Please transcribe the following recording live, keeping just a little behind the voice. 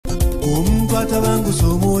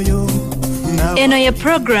Eno ye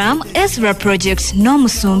program EZRA Project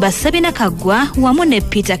n'omusumba SSEBINA KAGGWA wamu ne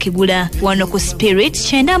Peter KIGULA wano ku Spirit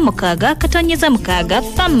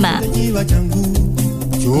 9-6 Fama.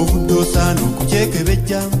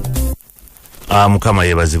 Mukama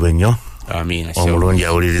yebazibwe nnyo. Amina. Omulungi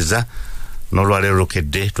awuliriza n'olwaleero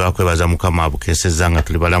lukedde twakwebaza Mukama abukeseza nga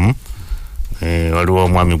tuli balamu. Waliwo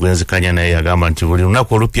omwami gwenzikanya naye yagamba nti buli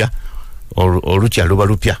lunaku olupya olukya luba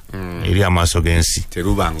lupya eri amaaso g'ensi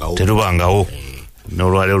terubangawo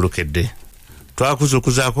n'olwaleero lukedde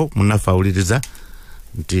twakuzukuzaako munnaffe awuliriza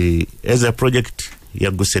nti EZRA project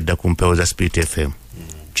yagguse edda ku mpewo za Spirit FM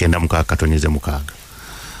 96.6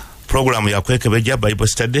 programu yakwekebejja Bible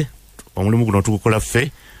study omulimu guno tugukola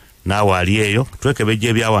ffe naawe ali eyo twekebejja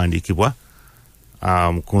ebyawandiikibwa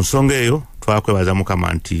ku nsonga eyo twakwebaza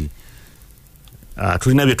Mukama nti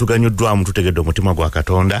tulina bye tuganyuddwamu tutegedde omutima gwa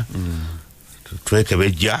Katonda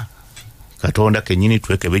twekebejja Katonda kennyini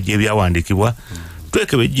twekebejja ebyawandiikibwa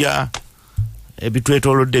twekebejja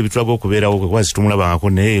ebitwetoolodde ebitulaga okubeerawo kwe kwazi tumulabangako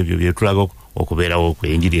naye ebyo byetulaga okubeerawo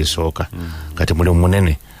kwe enjiri esooka kati mulimu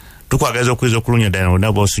munene tukwagaliza okwiza okulunnya ddala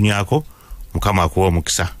nonna b'osunyako Mukama akuwa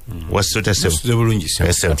omukisa nasuze bulungi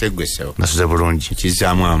nasuze bulungi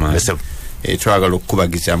kizaamu amaanyi twagala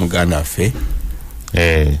okukubagiza muganda waffe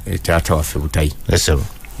taata waffe Butayi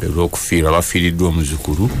olw'okufiirwa bafiiriddwa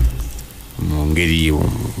omuzukulu mu ngeri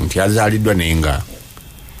nti azaaliddwa naye nga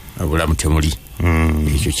obulamu temuli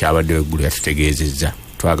ekyo kyabadde weggulu yatutegeezezza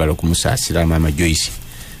twagala okumusaasira maama Joyce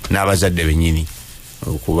n'abazadde bennyini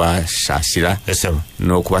okubasaasira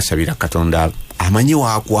n'okubasabira Katonda amanyi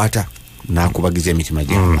waakwata n'akubagiza emitima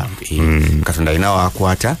gy'abantu Katonda alina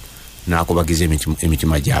waakwata n'akubagiza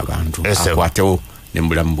emitima gy'abantu akwatewo ne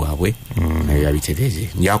mbulamu bwabwe naye yabitereeze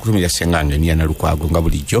njakutumira sengange niya Nalukwago nga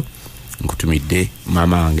bulijjo nkutumidde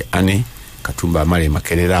maama wange Ane Katumba Amale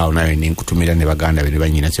Makereraawo naye ninkutumira ne baganda be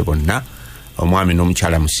banyina se bonna omwami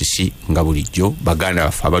n'omukyala Musisi nga bulijjo baganda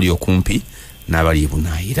baffe abali okumpi n'abali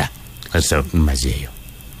Bunaayira mazeeyo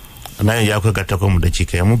naye yakwegattako mu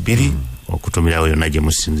dakiika emu bbiri okutumirawo yonna gye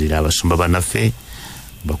musinzira abasumba bannaffe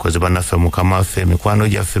bakozi bannaffe Mukama waffe mikwano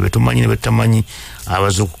gyaffe betumanyi ne betamanyi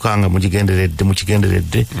abazukukanga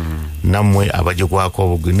mukigenderedde nammwe abajogwako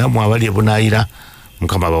obugwi nammwe abali Bunaayira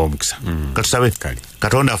Mukama abawa omukisa katusabe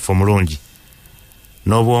Katonda affe omulungi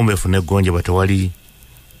n'obuwombeefu n'eggonjebwa tewali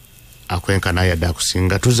akwenkana yadde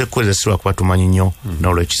akusinga tuze kukozesebwa kuba tumanyi nnyo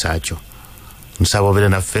n'olw'ekisa kyo nsaba obeere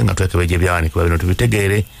naffe nga twekebejja ebyawandiikibwa bino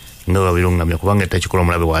tubitegeere nga babirungamya kubanga etakikola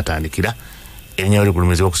omulabe watandikira erinnya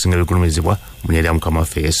ligulumizibwa okusinga ebigulumizibwa mu linnya lya Mukama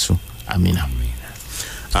waffe Yesu amina.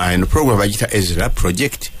 Eno program bagita EZRA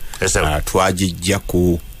project twagijja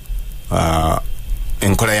ku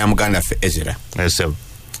enkola ya muganda waffe EZRA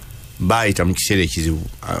baayita mu kiseera ekizibu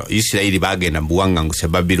Isirayiri bagenda mu buwaŋŋanguse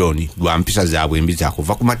Babiloni lwa mpisa zaabwe embi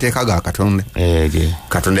zakuva ku mateeka ga Katonda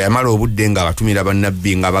Katonda yamala obudde nga abatumira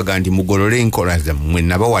bannabbi nga baga nti mugolole enkola zammwe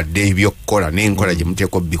nabawadde ebyokukola n'enkola gye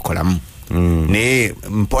muteekwa obbikolamu naye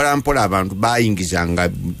mpola mpola abantu bayingizanga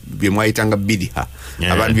bye mwayitanga bidiha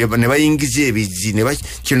abantu ne bayingiza ebizi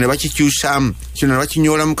kino ne bakikyusaamu kino ne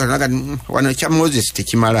bakinyoolamu Katonda wano kya Moses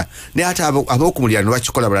tekimala naye ate ab'okumulira ne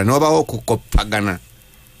bakikola bala ne wabawo okukoppagana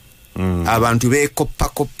abantu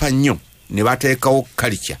beekoppakoppa nnyo ne bateekawo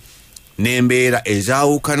kalica n'embeera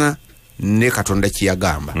ezaawukana ne Katonda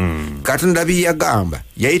kyeyagamba Katonda byeyagamba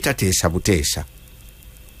yali tateesa buteesa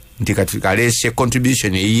nti kati aleese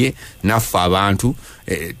contribution eye naffe abantu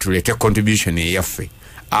tulete contribution eyaffe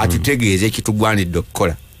atutegeeze ekitugwanidde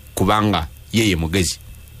okukola kubanga yeye mugezi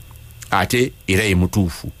ate era ye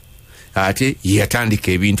mutuufu ate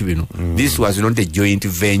yatandika ebintu bino this was not a joint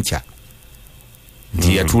venture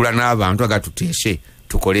nti yatuula n'abantu agatuteese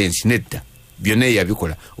tukole ensi nedda byonna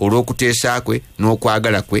yabikola olw'okuteesa kwe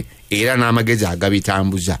n'okwagala kwe era n'amagezi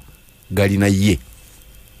agabitambuza galina ye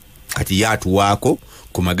kati yatuwaako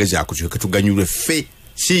ku magezi ako tuleke tuganyulwe ffe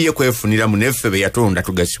si ye kwefuniramu neffe be yatonda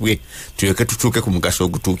tugasibwe tuleke tutuuke ku mugaso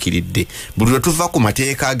ogutuukiridde buli lwe tuva ku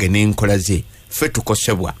mateeka ge n'enkola ze ffe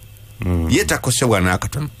tukosebwa ye takosebwa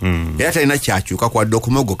n'akatono era talina kyakyuka kwadde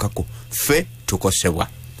okumogokako ffe tukosebwa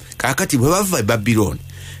kaakati bwe bava e Babiloni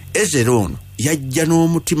EZRA ono yajja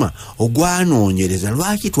n'omutima ogwanoonyereza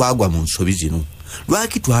lwaki twagwa mu nsobi zino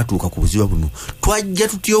lwaki twatuuka ku buziba buno twajja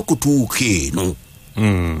tutya okutuuka eno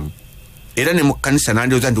era ne mu kkanisa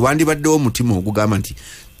nandowooza nti wandibaddewo omutima ogugamba nti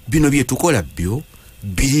bino bye tukola byo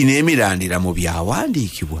birina emirandira mu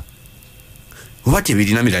byawandiikibwa oba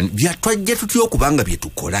tebirina mirandira twajja tutya okubanga bye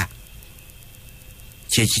tukola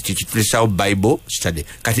kyekiti kitulesawo Bible study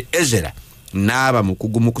kati EZRA n'aba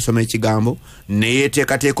mukugu mu kusoma ekigambo ne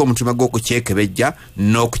yeeteekateeka omutima gw'okukyekebejja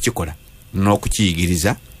n'okukikola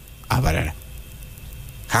n'okukiyigiriza abalala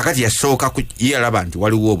kakati yasooka yalaba nti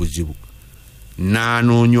waliwo obuzibu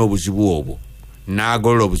n'anoonya obuzibu obwo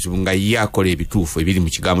n'agolola obuzibu nga ye akola ebituufu ebiri mu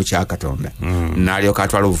kigambo kya Katonda n'alyoka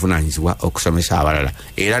atwala obuvunaanyizibwa okusomesa abalala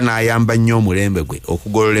era n'ayamba nnyo omulembe gwe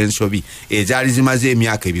okugolola ensobi ezaali zimaze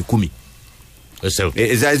emyaka 10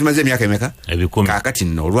 ezaali zimaze emyaka emeka 10 kakati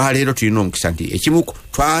nno olwaleero tulina omukisa nti ekimu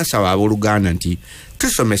twasaba abooluganda nti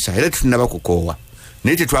tusomesa era tutunaba kukoowa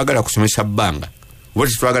naye tetwagala kusomesa bbanga oba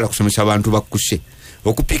tetwagala kusomesa bantu bakkuse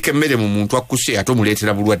okupiika emmere mu muntu akkuse ate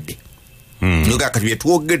omuleetera bulwadde noga kati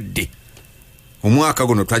byetwogedde omwaka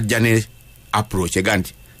guno twajja ne approach ega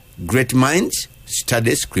nti great minds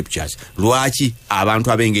study scriptures. Lwaki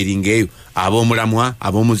abantu abengeri ngeyo ab'omulamwa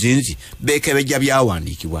ab'omuzinzi beekebejja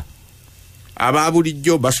byawandiikibwa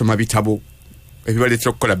ababulijjo basoma bitabo ebibaleetera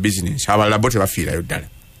okukola business abalala bo tebafiirayo ddala.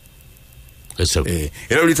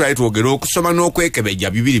 Era oli twali twogera okusoma n'okwekebejja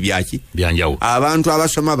bibiri byaki byanjawo. Abantu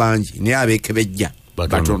abasoma bangi naye abeekebejja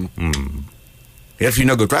batono. Era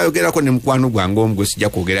tulina gwe twayogerako ne mukwano gwange omu gwe sijja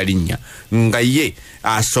kwogera linnya nga ye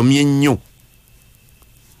asomye nnyo,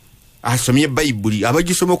 asomye Bayibuli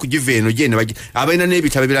abagisoma okugiva eno gye abalina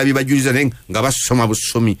n'ebitabo ebirala bibajuliza naye nga basoma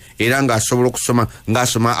busomi era ng'asobola okusoma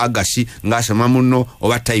ng'asoma Agasi ng'asoma muno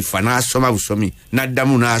oba Taifa n'asoma busomi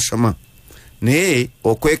n'addamu n'asoma. Naye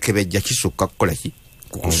okwekebejja kisukka kukola ki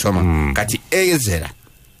kukusoma. Kati EZRA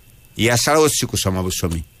yasalawo si kusoma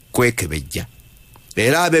busomi kwekebejja.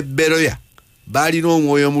 Era ab'Eberoya balina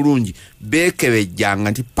omwoyo omulungi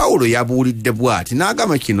beekebejjanga nti Pawulo yabuulidde bw'ati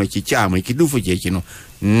n'agamba kino kikyamu ekituufu kye kino,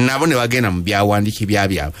 nabo ne bagenda mu byawandikibwa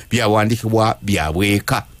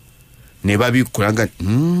byabweka ne babikolanga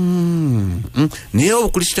naye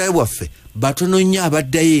obukristaayo bwaffe batono nnyo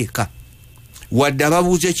abaddayo eka wadde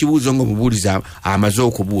ababuuza ekibuuzo ng'omubuuliza amaze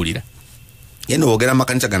okubuulira. Ye noogera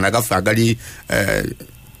amakanisa gano agaffe agali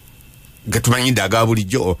getumanyidde aga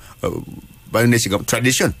bulijjo balina ekigambo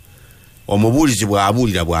tradition. Omubuulizi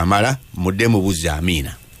bw'abuulira bw'amala mudde mubuuzi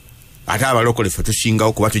amiina. Ate abalokole ffe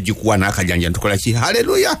tusingawo kuba tugikuwa n'akajanja ntukola ki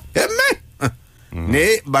haleluya amen.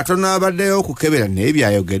 Naye batono abaddeyo okukebera naye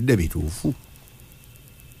byayogedde bituufu.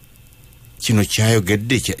 Kino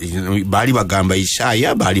kyayogedde baali bagamba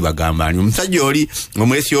Isaaya baali bagamba ani omusajja oli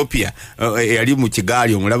Omuethiopia yali mu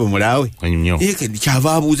kigaali omulabo mulaawe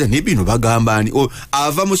kyava abuuza naye bino bagamba ani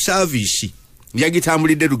ava mu saavisi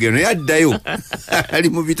yagitambulidde lugendo naye addayo ali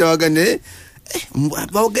mu bitabagane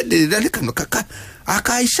bawogedde ddala kano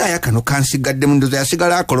aka Isaaya kano kansigadde mu ndoza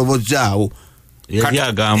yasigala akolobozaawo yali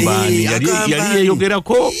agamba ani yali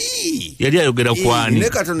yeyogerako yali ayogera kwani ne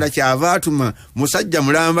Katonda kyava atuma musajja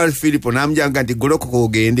mulamba Filipo namjanga nti golokoka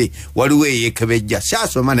ogende waliwo eyeekebejja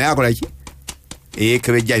saasoma naye akola ki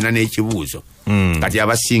eyeekebejja alina n'ekibuuzo. Kati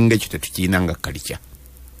abasinga ekyo tetukiina nga kalica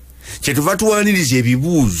kyetuva tuwaniriza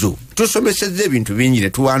ebibuuzo tusomesezza ebintu bingi ne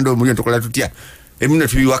tuwanda omuliro tukola tutya ebino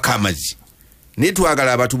tubiwako amazzi naye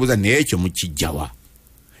twagala abatubuuza naye ekyo mukijjawa.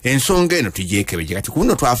 Ensonga eno tugyekebejja kati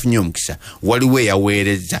kuno twafunye omukisa waliwo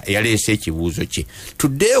eyaweereza eyaleese ekibuuzo kye.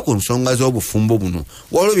 Tuddeyo ku nsonga z'obufumbo buno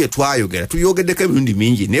waliwo bye twayogera tuyogeddeko emirundi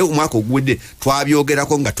mingi naye omwaka oguwedde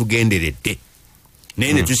twabyogerako nga tugenderedde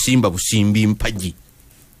naye ne tusimba busimbi mpagi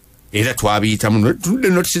era twabiyitamu tudde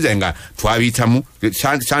notisiza nga twabiyitamu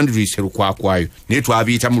sandirise lukwakwayo naye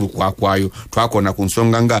twabiyitamu lukwakwayo twakona ku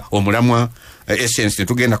nsonga nga omulamwa essence ne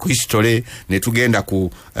tugenda ku history ne tugenda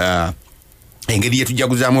ku engeri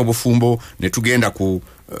yetujaguzaamu obufumbo ne tugenda ku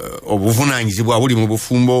obuvunaanyizibwa buli mu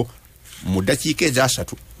bufumbo mu ddakiika eza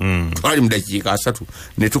 3 twali mu ddakiika 3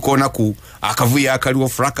 ne tukoona ku akavuyo akaliwo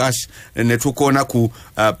fracas ne tukoona ku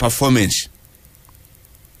performance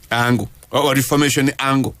angle or reformation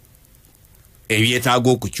angle ebyetaaga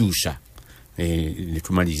okukyusa ne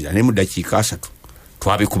tumaliriza naye mu ddakiika 3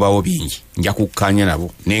 twabikubawo bingi nja kukkaanya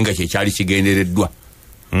nabo naye nga kyekyali kigendereddwa.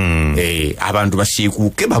 Abantu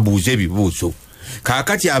basiikuuke babuuze ebibuuzo.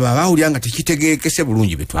 Kaakati abo abaawulira nga tekitegeekese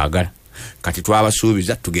bulungi betwagala kati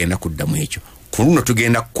twabasuubiza tugenda kuddamu ekyo. Ku luno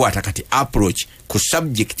tugenda kukwata kati approach ku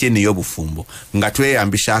subject eno y'obufumbo nga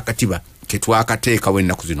tweyambisa akatiba ketwakateekawo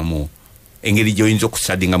ennaku zino mu engeri gy'oyinza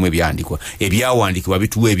okusadingamu ebyandikwa ebyawandiikibwa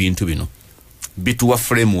bituwa ebintu bino bituwa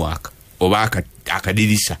framework oba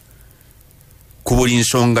akadirisa ku buli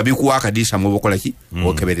nsonga bikuwa akadirisa mubokola ki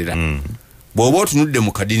okeberera. Bw'oba otunudde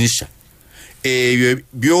mu kadinisa ebyo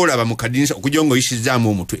byolaba mu kadinisa okujja ng'oyisizaamu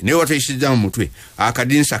omutwe naye watayisizaamu omutwe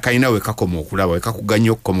akadinisa kalina we kakoma okulaba we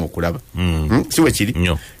kakuganya okukoma okulaba si bwe kiri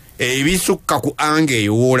ebisukka ku anga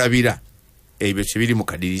eyo woolabira ebyo tebiri mu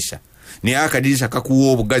kadirisa naye akadirisa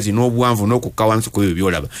kakuwa obugazi n'obuwanvu n'okukka wansi ku ebyo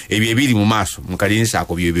byolaba ebyo ebiri mu maaso mu kadinisa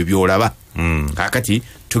ako byebyo byolaba. Kaakati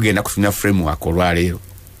tugenda kutunula framework olwaleero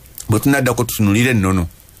bwe tunaddako tutunulire nnono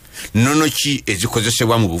ki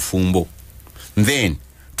ezikozesebwa mu bufumbo then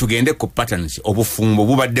tugende ku patterns obufumbo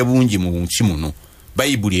bubadde bungi mu nsi muno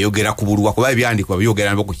Bayibuli eyogera ku bulwa kuba ebyandikwa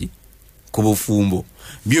byogera nbokuki ku bufumbo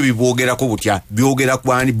byo bibwogerako butya byogera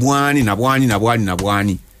bwani na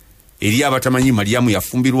bwani eri abatamanyi Mariamu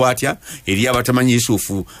yafumbirwa atya eri abatamanyi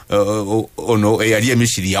Yusufu ono eyali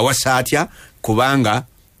emisiri yawasa atya kubanga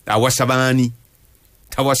awasabani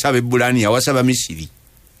tawasaba Ebbulani yawasaba Misiri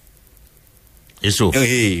Yusufu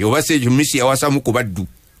obase Misiri yawasa mu kubaddu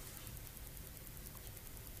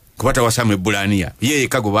kubata wasamu Ebbulaniya ye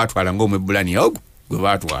kago batwala ngo Ebbulaniya ogwo gwe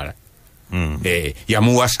batwala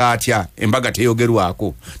yamuwasa atya embaga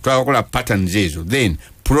teyogerwako twakola patterns ezo then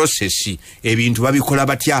process ebintu babikola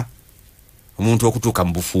batya omuntu okutuuka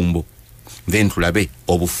mu bufumbo then tulabe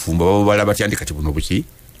obufumbo babala batya ndi kati buno buki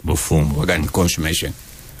bufumbo wagandi consummation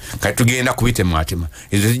kati tugenda kubite matema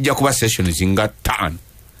ezo zijja kuba sessions nga 5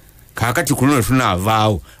 kakati kuno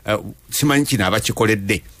tunaavaawo simanyi kino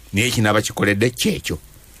abakikoledde naye kino abakikoledde kyekyo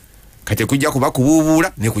kati kujja kuba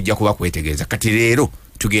kubuubuula ne kujja kuba kwetegereza kati leero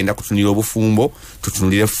tugenda kutunira obufumbo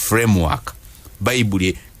tutunulire framework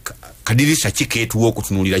Bayibuli kadirisa kikeetuwa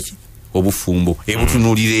okutunulira ki obufumbo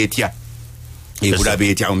ebutunulire etya ebulabe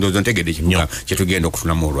etya ondozo ntegedde kyetugenda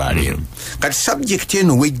okutunamu olwaleero kati subject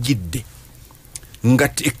eno wejjidde nga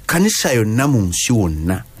ekkanisa yonna mu nsi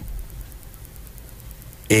wonna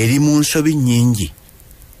eri mu nsobi nnyingi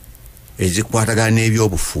ezikwatagana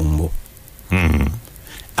n'ebyobufumbo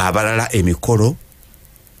abalala emikolo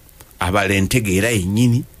abalala entegeera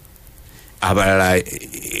yennyini abalala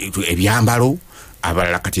ebyambalo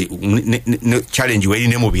abalala kati challenge weri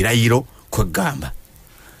ne mu birayiro kwegamba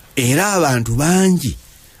era abantu bangi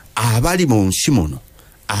abali mu nsi muno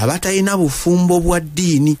abatalina bufumbo bwa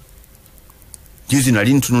ddiini juzi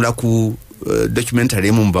nali ntunula ku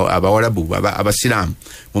documentary mu abawalabu abasiraamu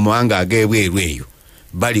mu mawanga ag'ebweru eyo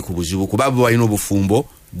bali ku buzibu kuba balina obufumbo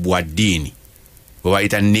bwa ddiini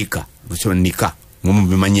bwayita nika mu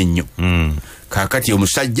bimanye nnyo kakati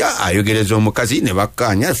omusajja ayogereza omukazi ne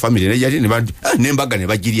bakkaanya family ne yali n'embaga ne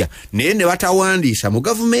bagirya naye ne batawandiisa mu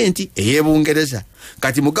gavumenti ey'Ebungereza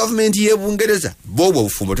kati mu gavumenti y'Ebungereza boobwo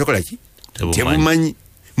obufumbo tekola ki tebumanyi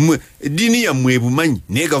dini ya mwebumanyi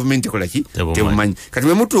naye gavumenti tekola ki tebumanyi kati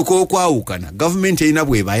bwe mutuuka okwawukana gavumenti erina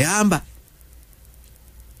bwebayamba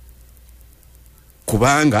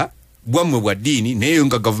kubanga bwamwe bwa dini naye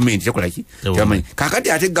nga gavumenti tekola ki tebumanyi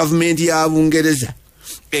kakati ate gavumenti ya Bungereza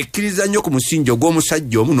ekkiriza nnyo ku musingi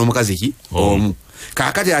ogw'omusajja omu n'omukazi ki omu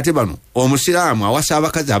kakati ate bano omusiraamu awasa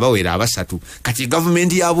abakazi abawera 3 kati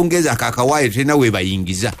gavumenti ya Bungereza kakawaayo tena we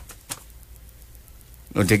bayingiza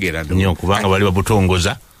ontegeera nnyo kubanga bali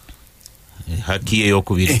babutongoza haki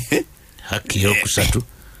ey'okubiri haki ey'okusatu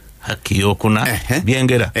haki ey'okuna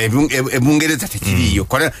byengera Ebungereza tekiriyo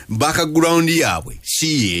kola background yaabwe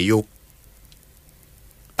si eyo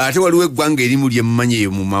ate waliwo eggwanga erimu lye mumanyi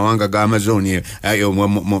eyo mu mawanga ga Amazon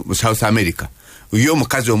mu South America yo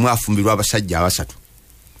omukazi omu afumbirwa abasajja 3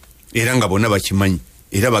 era nga bonna bakimanyi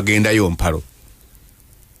era bagendayo mpalo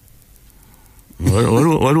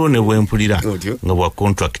waliwo ne bwempulira nga bwa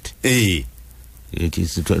contract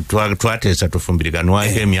twateesa tufumbiriganwa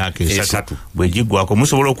emyaka 3 bwegiggwako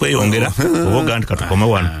musobola okweyongera oboga nti katukoma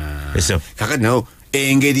wano kakati nawo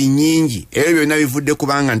engeri nnyingi ebyo byonna bivudde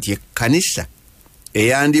kubanga nti ekkanisa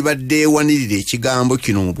eyandibadde ewanirira ekigambo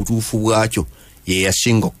kino mu butuufu bwakyo ye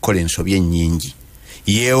yasinga okukola ensobi ennyingi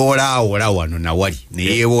yeewolaawola wano nawali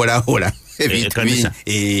neyeewolaawola ebintu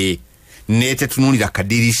bingi netetunulira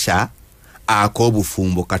kadirisa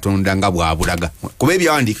ak'obufumbo Katonda nga bwabulaga kuba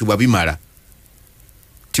ebyawandiikibwa bimala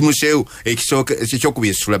Timoseewo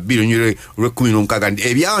ekyokubya essula 2:16 nti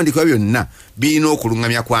ebyawandiikibwa byonna birina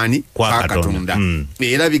okulungamya kwani kwa Katonda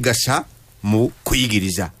era bigasa mu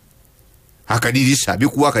kuyigiriza akadirisa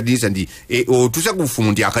bikuwa akadirisa ndi otusa ku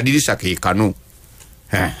bufumu nti akadirisa ke kano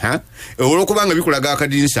olwokubanga bikulaga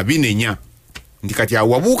akadirisa binenya ndi kati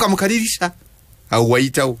awabuuka mu kadirisa awo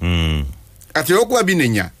wayitawo ate okuba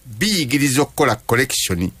binenya biyigiriza okukola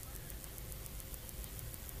collection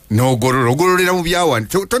n'ogololera mu byawandi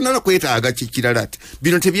tonala kwetaaga kikirala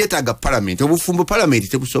bino tebyetaaga parliament obufumbo parliament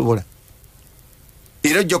tebusobola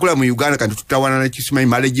era ojja kula mu Uganda kandi tutawana na kisimanyi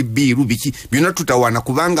marriage bill biki byonna tutawana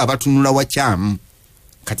kubanga abatunula wakyamu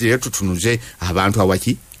kati rero tutunuze abantu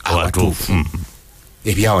awaki abatuufu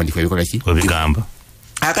ebyawandikibwa bikola ki ebigamba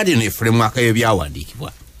akati ne framework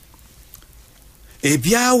y'ebyawandikibwa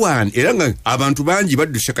ebyawandi era nga abantu bangi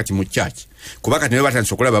badduse kati mu church kuba kati ne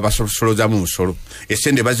batandise okulaba basolozaamu musolo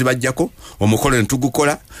essente bazibajjako omukolo ne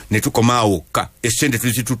tugukola ne tukomaawo wokka essente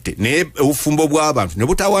tuzitutte naye obufumbo bw'abantu ne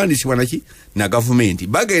butawandisibwa naki na gavumenti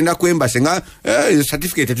bagenda kwembase nga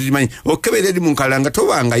certificate tuzimanyi okebera eri mu nkalala nga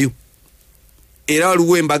tobangayo era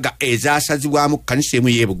waliwo embaga ezasazibwamu kanisa emu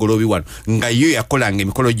y'ebugolobi wano nga yo yakolanga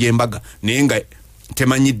emikolo gy'embaga naye nga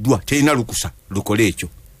temanyiddwa terina lukusa lukole ekyo.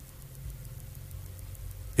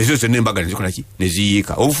 Ezo zonna embaga nezikola ki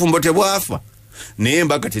neziyiika. Obufumbo tebwafa naye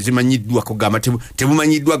embaga tezimanyiddwa kugamba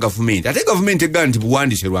tebumanyiddwa gavumenti. Ate gavumenti egamba nti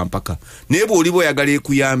buwandiise lwa mpaka naye bw'oliba oyagala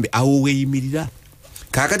ekuyambe awo weeyimirira.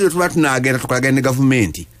 Kaakati bwe tuba tunaagenda tukolagana ne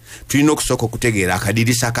gavumenti tulina okusooka okutegeera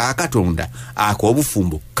akadirisa ka Katonda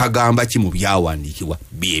ak'obufumbo kagamba ki mu byawandiikibwa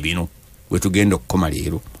bye bino we tugenda okukoma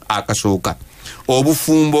leero. Akasooka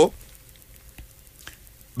obufumbo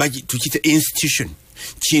tukite institution,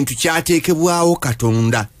 kintu kyateekebwawo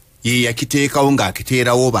Katonda ye yakiteekawo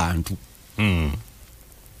ng'akiteerawo bantu.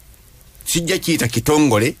 Sijja kiyita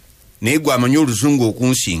kitongole naye gwe amanyi oluzungu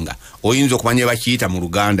okunsinga oyinza okumanya bakiyita mu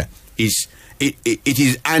Luganda. It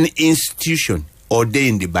is an institution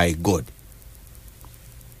ordained by God.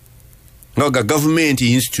 Ngoga government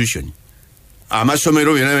institution.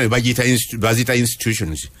 Amasomero byonna bazita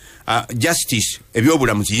institutions. Justice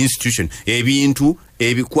ebyobulamu ki institution. Ebintu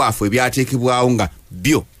ebikwafu ebyateekebwawo nga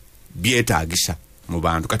byo byetaagisa mu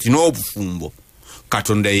bantu. Kati n'obufumbo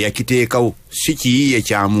Katonda yakiteekawo si kiyiye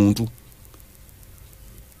kya muntu.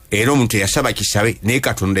 Era omuntu yasaba kisabe naye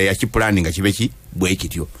Katonda yakipulaninga kibe ki bwe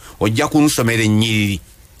kityo. Ojja kunsomera ennyiriri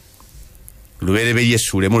Lubereberye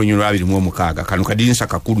Essuula 1:26 kano kadinisa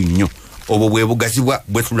kakulu nnyo. Obwo bwe bugazibwa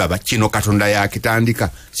bwe tulaba kino Katonda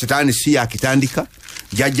yakitandika. Setaani si yakitandika,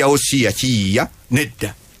 jjajjawo si yakiyiiya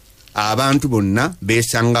nedda. Abantu bonna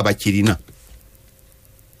beesanga bakirina.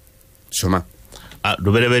 Soma.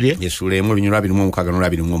 Lubereberye Essuula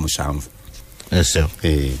 1:26-27. Ese.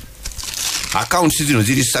 Accounts zino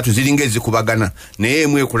ziri 3 ziringa ezikubagana naye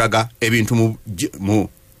emu ekulaga ebintu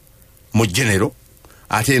mu general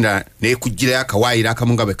ate ne kujjira akawaayira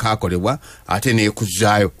akamu nga bwe kaakolebwa ate ne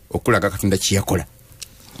kuzaayo okulaga Katonda kiyakola.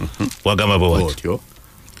 Wagamba bw'atyo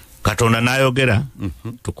Katonda n'ayogera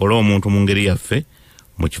tukole omuntu mu ngeri yaffe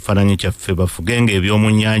mu kifaananyi kyaffe bafugenga eby'omu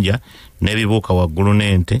nnyanja n'ebibuuka waggulu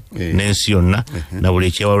n'ente n'ensi yonna na buli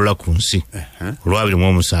ekyewalula ku nsi.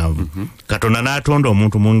 2:7 Katonda n'atonda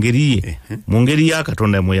omuntu mu ngeri ya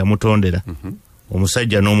Katonda mwe yamutondera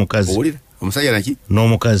omusajja n'omukazi. Omusajja naki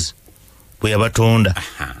n'omukazi bwe yabatonda.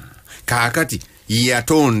 Kaakati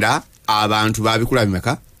yatonda abantu babikula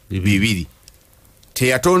bimeka bibiri.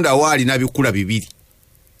 Teyatonda waalina bikula bibiri.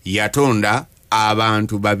 Yatonda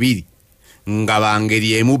abantu babiri nga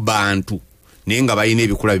bangeri emu bantu naye nga balina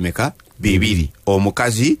ebikula bimeka bibiri.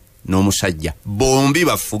 Omukazi n'omusajja bombi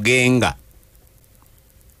bafugenga.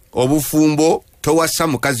 Obufumbo towassa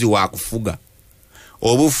mukazi wa kufuga.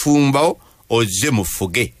 Obufumbo ozze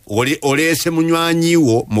mufuge. Oleese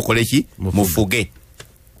munywanyiwo mukole ki mufuge.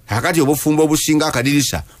 Hakati obufumbo obusinga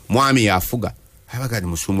akadirisa mwami yafuga. Abagadi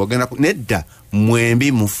musumbo genda nedda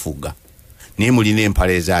mwembi mufuga. Naye mulina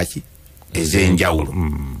empale ezaki ez'enjawulo.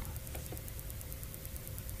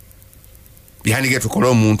 Bihanige tukole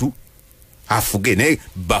omuntu afuge ne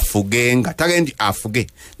bafugenga. Tagendi afuge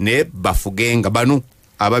ne bafugenga banu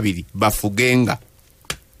ababiri bafugenga.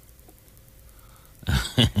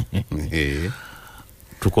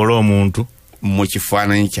 Tukole omuntu mu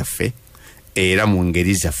kifaananyi kyaffe era mu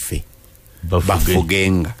ngeri zaffe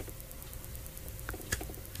bafugenga.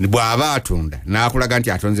 Bw'aba atonda n'akulaga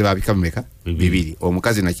nti atonze babika mumeka bibiri.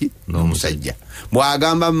 Omukazi naki n'omusajja.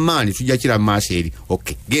 Bw'agamba maani tujja kira maaso eri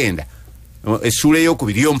genda Essuula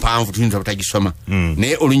ey'okubiri yo mpanvu tuyinza butagisoma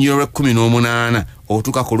naye olunyiriro lw'18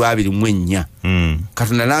 otuuka ku 24.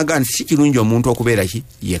 Katonda n'agamba nti si kirungi omuntu okubeera ki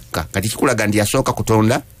yekka. Kati kikulaga nti yasooka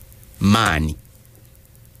kutonda maani.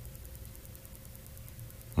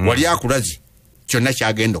 Wali akulazi kyonna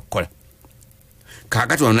kyagenda okukola.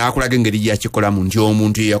 Kaakati ono n'akulaga engeri gyakikolamu nti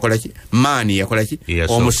omuntu yakola ki maani yakola ki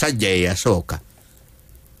omusajja ye yasooka.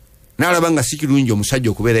 N'alaba nga si kirungi omusajja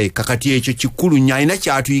okubeera yekka. Kati ekyo kikulu nnyo alina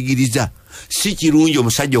kyatuyigiriza. Si kirungi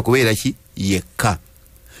omusajja okubeera ki yekka.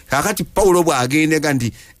 Kaakati Pawulo bw'agendega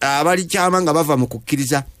nti abali kyama nga bava mu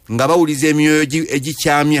kukkiriza nga bawuliza emyoyo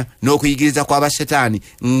egikyamya n'okuyigiriza kw'abasetaani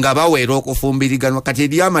nga baweera okufumbiriganwa. Kati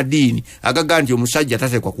eri amadiini agaga nti omusajja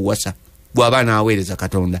tateekwa kuwasa bw'aba n'aweereza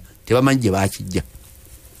Katonda tebamanyi gye baakijja.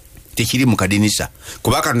 Tekiri mu kadinisa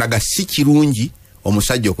kuba Katonda si kirungi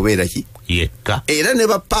omusajja okubeera ki yekka. Era ne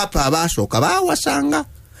bapaapa abaasooka baawasanga.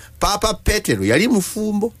 Paapa Petero yali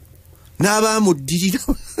mufumbo n'abamuddirira.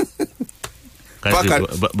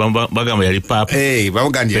 Bagamba yali paapa.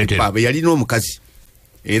 Bagamba yali paapa. Yali n'omukazi.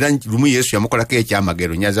 Era lumu Yesu yamukolako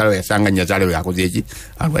ekyamagero. Nyazaalo yasanga Nyazaalo yakoze eki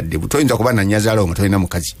alwadde. Butoyinza kuba na Nyazaalo nga tolina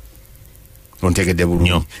mukazi. Ontegedde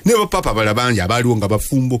bulungi. Ne bapapa bala bangi abaaliwo nga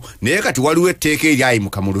bafumbo. Naye kati waliwo etteeka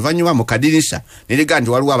eryayimuka mu luvannyuma mu kadinisa ne liga nti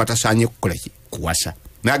waliwo abatasaanye kukola ki kuwasa.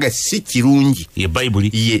 naga si kirungi ye Bible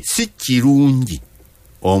ye si kirungi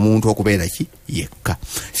omuntu okubeera ki yekka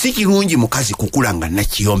si kirungi mukazi kukulanga na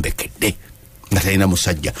kiyombekedde nga talina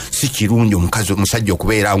musajja si kirungi omukazi musajja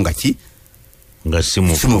okubeera nga ki nga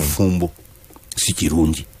simufumbo si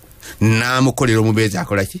kirungi namukolera omubeezi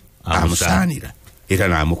akola ki amusaanira era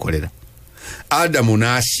namukolera Adamu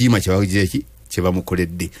n'asiima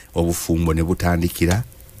kyebamukoledde obufumbo ne butandikira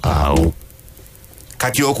awo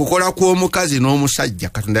kati okukola kw'omukazi n'omusajja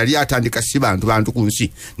Katonda yali atandika si bantu ku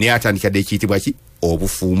nsi naye atandika dde ekiyitibwa ki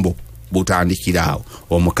obufumbo butandikira awo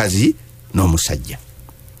omukazi n'omusajja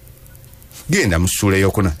genda mu ssuula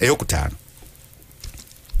eyokutaano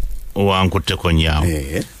owankutteko nyaawo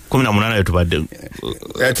 18 yetubadde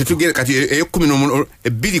tutugere kati eyo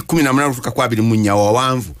 2:18 tuka kwa 24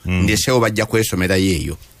 wawanvu ndesewo bajja kwesomerayo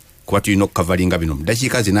eyo kuba tulina okukavalinga bino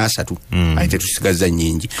dakiika zina 3 ate tusigaza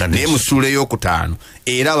nnyingi naye mu ssuula ey'okutaano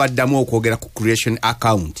era baddamu okwogera ku creation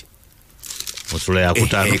account musula ya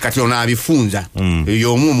kutaano kati ono abifunza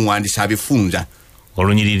y'omu omuwandiisi abifunza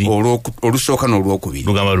olunyiriri olusooka n'olwokubiri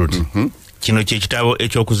lugamba luti kino kye kitabo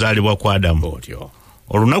eky'okuzaalibwa kwa Adamu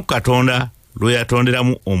olunaku Katonda lwe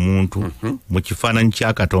yatonderamu omuntu mu kifaananyi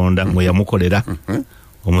kya Katonda mwe yamukolera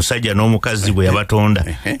omusajja n'omukazi bwe yabatonda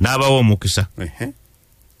n'abawa omukisa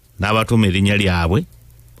n'abatuuma erinnya lyabwe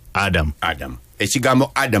Adamu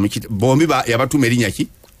ekigambo Adamu bombi yabatuma erinnya ki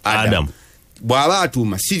Adamu bw'aba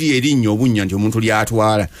atuuma siri erinnya obunnya nti omuntu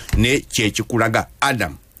lyatwala ne kyekikulaga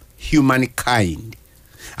Adamu humankind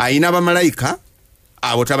ayina abamalayika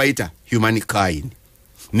abo tabayita humankind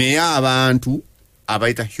naye abantu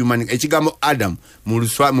abayita human ekigambo Adam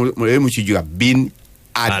mu kijuga bin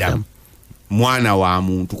Adam mwana wa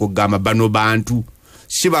muntu kugamba bano bantu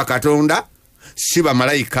si bakatonda si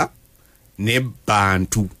bamalayika ne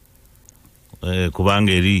bantu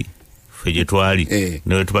kubanga eri ffe gye twali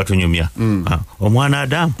newe tuba tunyumya omwana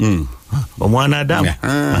Adamu omwana Adamu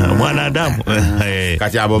omwana Adamu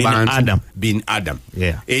kati abo bantu bin Adam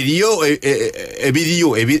eriyo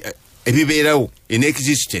ebiriyo ebibeerawo in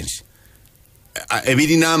existence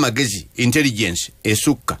ebirina amagezi intelligence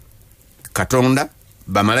esukka Katonda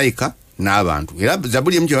bamalayika n'abantu era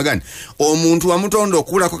Zabuli emu kyebagamba omuntu wamutonda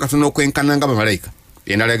okuulako Katonda okwenkananga bamalayika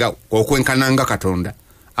enalaga okwenkananga Katonda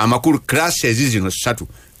amakulu classes zino 3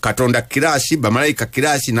 Katonda kirasi bamalayika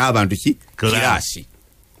kirasi n'abantu ki kirasi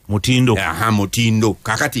mutindo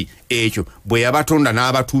kakati ekyo bwe yabatonda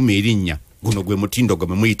n'abatuuma erinnya guno gwe mutindo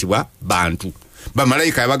gwe muyitibwa bantu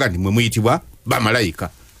bamalayika yabaga nti mwe muyitibwa bamalayika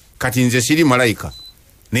kati nze siri malayika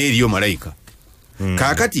naye eriyo malayika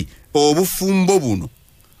kakati obufumbo buno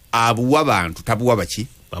abuwa bantu tabuwa baki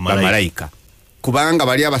bamalayika kubanga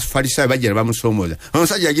bali abafarisayo bajja bamusomooza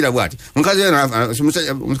omusajja agira bwati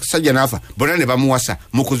omusajja n'afa bonna ne bamuwasa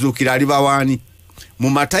mu kuzuukira ali bawaani mu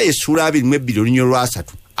Matayo essula 22 olunnyo lwa 3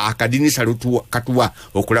 akadinisa katuwa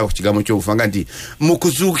okulaba ku kigambo ky'obufanga nti mu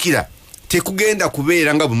kuzuukira tekugenda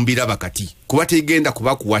kubeera nga bumubira bakati kuba tegenda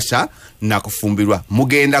kuba kuwasa na kufumbirwa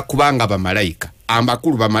mugenda kubanga bamalayika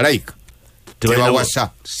amakulu bamalayika tebawasa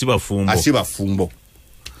asibafumbo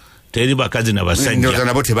teri bakazi na basajja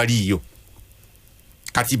nabo tebaliyo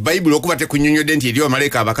kati Bible okuba tekunyonyodde nti eriyo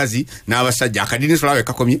bamalayika abakazi n'abasajja akadinisa lawe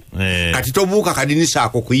kakomye kati tobuuka akadinisa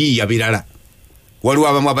ako kuyiiya birala waliwo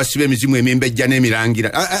abamu abasiba emizimu emimbejja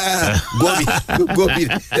n'emirangira gobi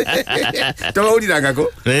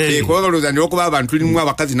tobawulirangako kubabalooza nti okuba abantu tulimu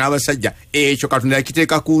abakazi n'abasajja ekyo Katonda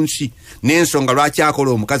yakiteeka ku nsi n'ensonga lwaki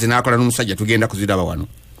akola omukazi n'akola n'omusajja tugenda kuziraba wano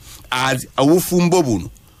obufumbo buno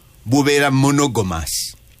bubeera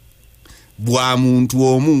monogamous bwa muntu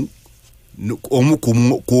omu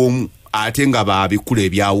kuomu ate nga babikula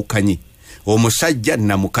ebyawukanye omusajja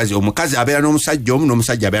na mukazi omukazi abeera n'omusajja omu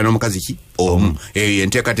n'omusajja abeera n'omukazi ki omu eyo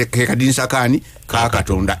enteekateeka kadinisa kaani ka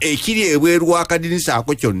Katonda ekiri ebweru akadinisa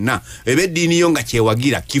ako kyonna eb'eddiini yo nga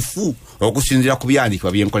kyewagira kifu okusinziira ku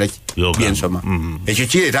byawandiikibwa byenkola ki byensoma ekyo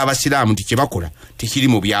kireeta abasiraamu nti kyebakola tikiri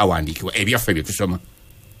mu byawandiikibwa ebyaffe bye tusoma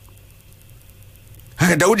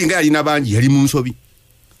Dawudi nga yalina bangi yali mu nsobi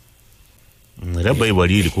era Bible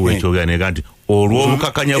liri kuwekyogera nega nti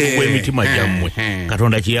olw'obukakanyavu bw'emitima gyammwe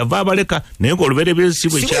Katonda kyeyava abaleka naye ng'olubereberye si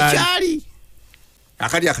bwe kyali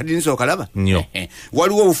akali akadinisa okalaba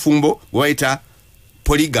waliwo obufumbo bwayita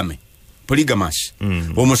polygamous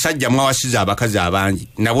omusajja mwawasiza abakazi abangi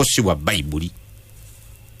nabo si bwa Bayibuli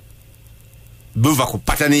buva ku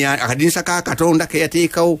patani ya akadinisa ka Katonda ke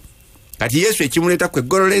yateekawo kati Yesu ekimuleeta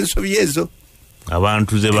kweggolola ensobi ezo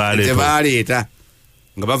abantu ze baleeta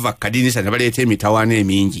nga bava kadinisa ne baleeta emitawaana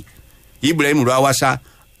emingi Ibrahimu lwawasa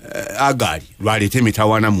Agari lwaleeta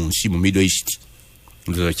emitawaana mu nsi mu Middle East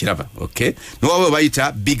nzo kiraba okay no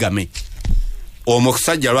bayita bigame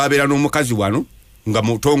omusajja lwabeera n'omukazi wano nga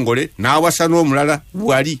mutongole n'awasa n'omulala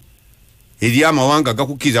wali eri amawanga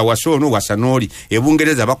gakukiza wasono wasanoli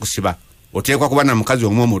ebungereza bakusiba oteekwa kuba na mukazi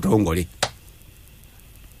omwe mutongole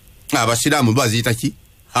abasiraamu baziyita ki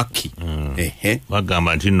haki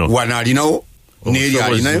bagamba nti no wana alinawo n'eri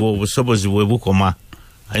alinayo obusobozi bwe bukoma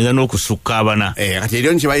alina n'okusukka abana kati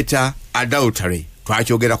eryo nikibayita adultery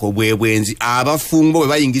twakyogerako bwenzi abafumbo bwe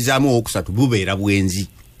bayingizaamu owokusatu bubeera bwenzi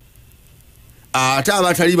ate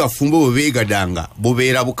abatali bafumbo bwe beegadanga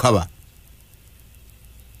bubeera bukaba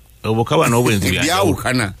obukaba n'obwenzi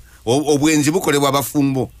byawukana obwenzi bukolebwa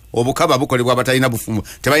abafumbo obukaba bukolebwa abatalina bufumbo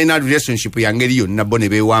tebalina relationship yangeri yonna bo ne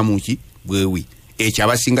beewaamu ki bwewi ekyo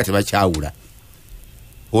abasinga tebakyawula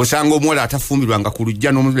osanga omuwala atafumbirwanga ku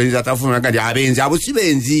lujja n'omulenzi atafumbirwanga nti abenzi abo si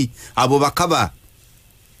benzi abo bakaba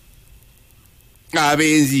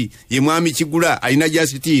abenzi ye mwami Kigula alina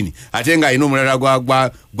Justin ate nga alina omulala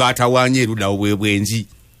gwatawaanye eruddawo bwenzi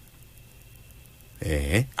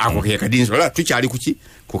ako ke kadinisa ola tukyali kuki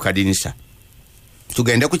ku kadinisa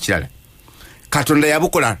tugende ku kirala Katonda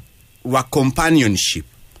yabukola lwa companionship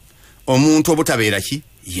omuntu obutabeera ki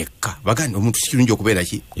yekka baganda omuntu sikirungi okubeera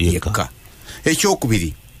ki yekka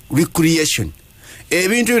ekyokubiri recreation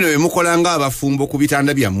ebintu bino bemukola nga abafumbo ku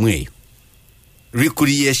bitanda byammwe eyo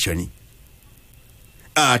recreation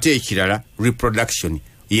ate ekirala reproduction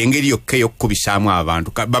yengeri yokka yokkubisaamu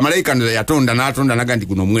abantu bamalayika ndoza yatonda n'atonda naga nti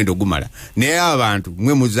guno omwendo gumala naye abantu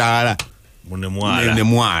mwe muzaala ne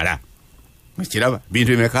mwala kiraba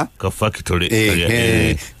bintu bimeka ka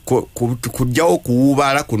factory kujjawo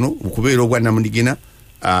kuwubaala kuno okubeera obwa namunigina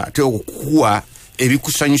ate okukuwa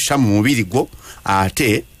ebikusanyusa mu mubiri gwo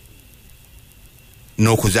ate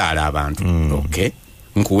n'okuzaala abantu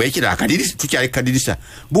nkuwa ekirala kadirisa tukyali kadirisa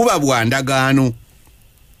buba bwa ndagaano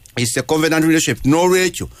is a covenant relationship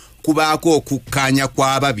n'olwekyo kubaako okukkaanya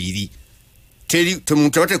kw'ababiri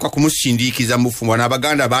tebateekwa kumusindiikiza mu bufumbo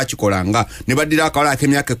n'abaganda bakikolanga ne baddira akawala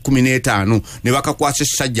ak'emyaka 15 ne bakakwasa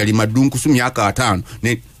essajja limaddunkusu myaka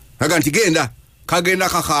 5 naga nti kagenda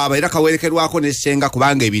kakaaba era kawerekerwako n'essenga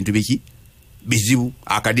kubanga ebintu biki bizibu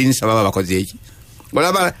akadinisa baba bakoze eki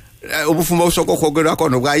olaba obufumbo busooka okwogerwako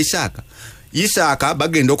ono bwa Isaaka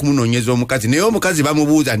bagenda okumunoonyeza omukazi naye omukazi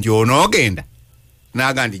bamubuuza nti onoogenda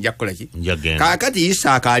naga ndi nja kukola ki kakati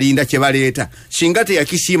Isaaka alinda kye baleeta singa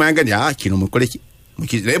teyakisiima yaga nti kino mukole ki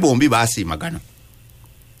naye bombi baasiimagana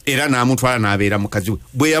era n'amutwala n'abeera mukazi we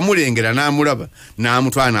bwe yamulengera n'amulaba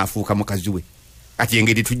n'amutwala n'afuuka mukazi we ati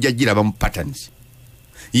engeri tujja giraba mu patterns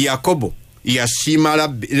Yakobo yasiima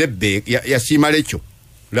Lekyo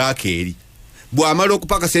Laakeeri bw'amala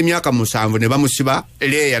okupakasa emyaka 7 ne bamusiba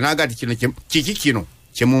Leeya naga nti kino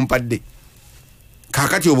kye mumpadde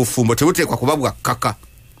kakati obufumbo tebuteekwa kuba bwa kaka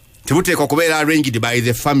tebuteekwa kubeera arranged by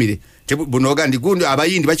the family bunoga ndi gundi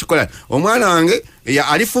abayindi bakikola omwana wange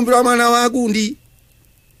alifumbirwa omwana wa gundi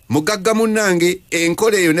mugagga munnange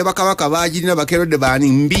enkola eyo ne bakabaka baagirina bakerode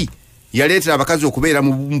baani mbi yaleetera abakazi okubeera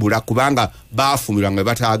mu bumbula kubanga baafumbirwa nga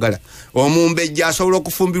bataagala omumbejja asobola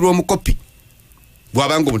okufumbirwa omukopi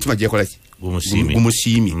bw'abanga omutima gyekola ki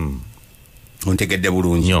gumusiimi ontegedde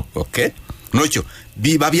bulungi nokyo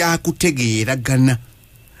biba byakutegeeragana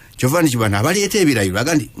kyova nikibana abaleeta ebirayiro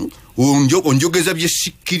baga nti onjogeza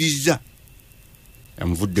byesikkiriza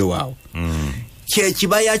amuvudde waawo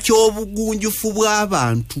kyekibaya ky'obugunjufu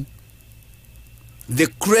bw'abantu the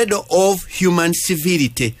cradle of human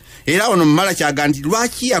civility era ono mumala kyaga nti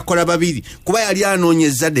lwaki yakola babiri kuba yali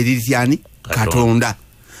anoonyeza ezzadde lirityani Katonda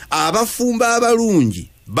abafumba abalungi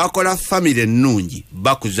bakola famire ennungi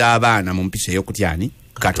bakuza abaana mu mpisa ey'okutyani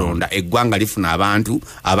Katonda eggwanga lifuna abantu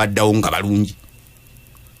abaddawo nga balungi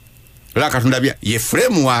la Katonda ye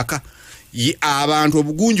framework abantu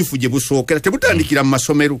obugunjufu gye busookera tebutandikira mu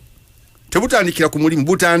masomero tebutandikira ku mulimu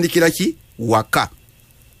butandikira ki waka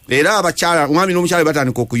era abakyala omwami n'omukyala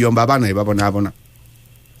batandika okuyomba abaana ne babonaabona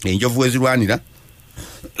enjovu ezirwanira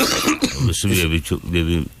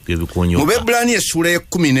mu Bebulani essula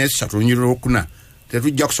y'e13 lunyiriro lwokuna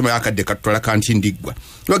tetujja kusoma akadde katutwala kanti ndiggwa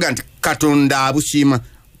lwaga nti Katonda abusiima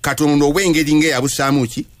Katonda obwengeri ng'eyabusaamu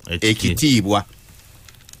ki ekitiibwa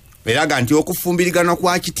eraga nti okufumbirigana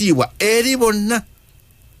kwa kitiibwa eri bonna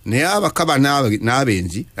naye abakaba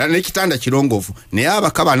n'abenzi n'ekitanda kirongoofu naye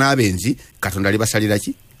abakaba n'abenzi Katonda libasalira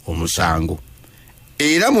ki omusango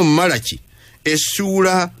era mu Malaki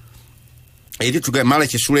essuula eri tuga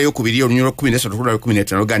Malaki essuula y'okubiri olunyiriro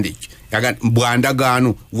 13 lwaga nti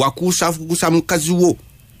bwandagaano wakuusakuusa mukazi wo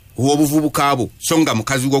w'obuvubuka bwo so nga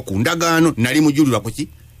mukazi wo ku ndagaano nali mujulirwa kuki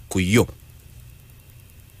ku yo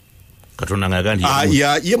Katonda ngagandi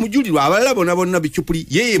ye mujulirwa abalala bonna bicupuli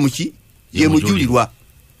ye mujulirwa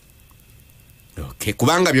Okay,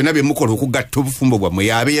 kubanga byonna bye mukola okugatta obufumbo bwammwe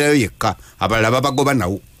yabeerayo yekka abalala babagoba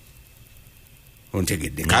nawo.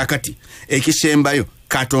 Ontegedde kakati ekisembayo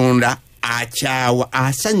Katonda akyawa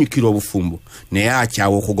asanyukira obufumbo naye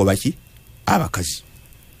akyawa okugoba ki abakazi.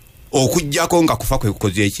 Okujjako nga kufa kwe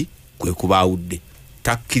kukoze eki kwe kubaawudde.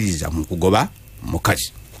 Takkiriza mu kugoba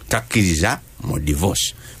mukazi, takkiriza mu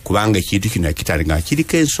divorce kubanga ekintu kino ekitali nga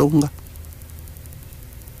kiriko ensonga.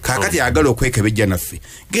 Kakati agala okwekebejja naffe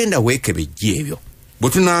genda weekebejja ebyo bwe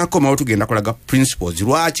tunaakomawo tugenda kulaga principles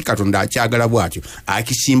lwaki Katonda akyagala bw'atyo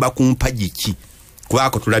akisimba ku mpagi ki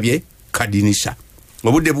kubako tulabye kadinisa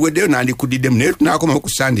obudde buweddeyo nandikudiddemu naye tunaakomawo ku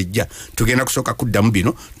Sande ejja tugenda kusooka kuddamu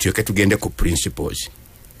bino tuyoke tugende ku principles.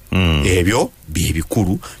 Ebyo bye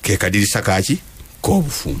bikulu ke kadinisa kaki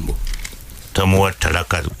k'obufumbo. Tamuwa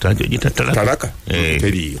talaka talaka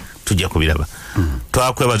teriyo tujja kubiraba.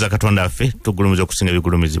 Twakwebaza Katonda affe tugulumiza okusinga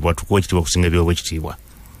ebigulumizibwa tukuwa ekitiibwa okusinga eby'obwekitiibwa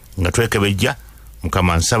nga twekebejja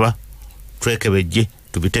Mukama nsaba twekebejje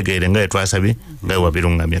tubitegeere nga twasabye nga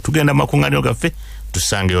wabirungamya tugenda makunganiro gaffe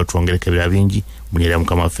tusangeyo twongereke ebirala bingi mu linnya lya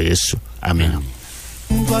Mukama waffe Yesu amen.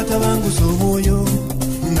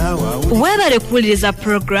 Weebale kuwuliriza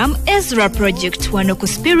program EZRA Project wano ku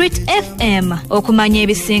Spirit FM. Okumanya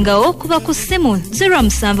ebisingawo kuba ku ssimu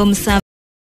 077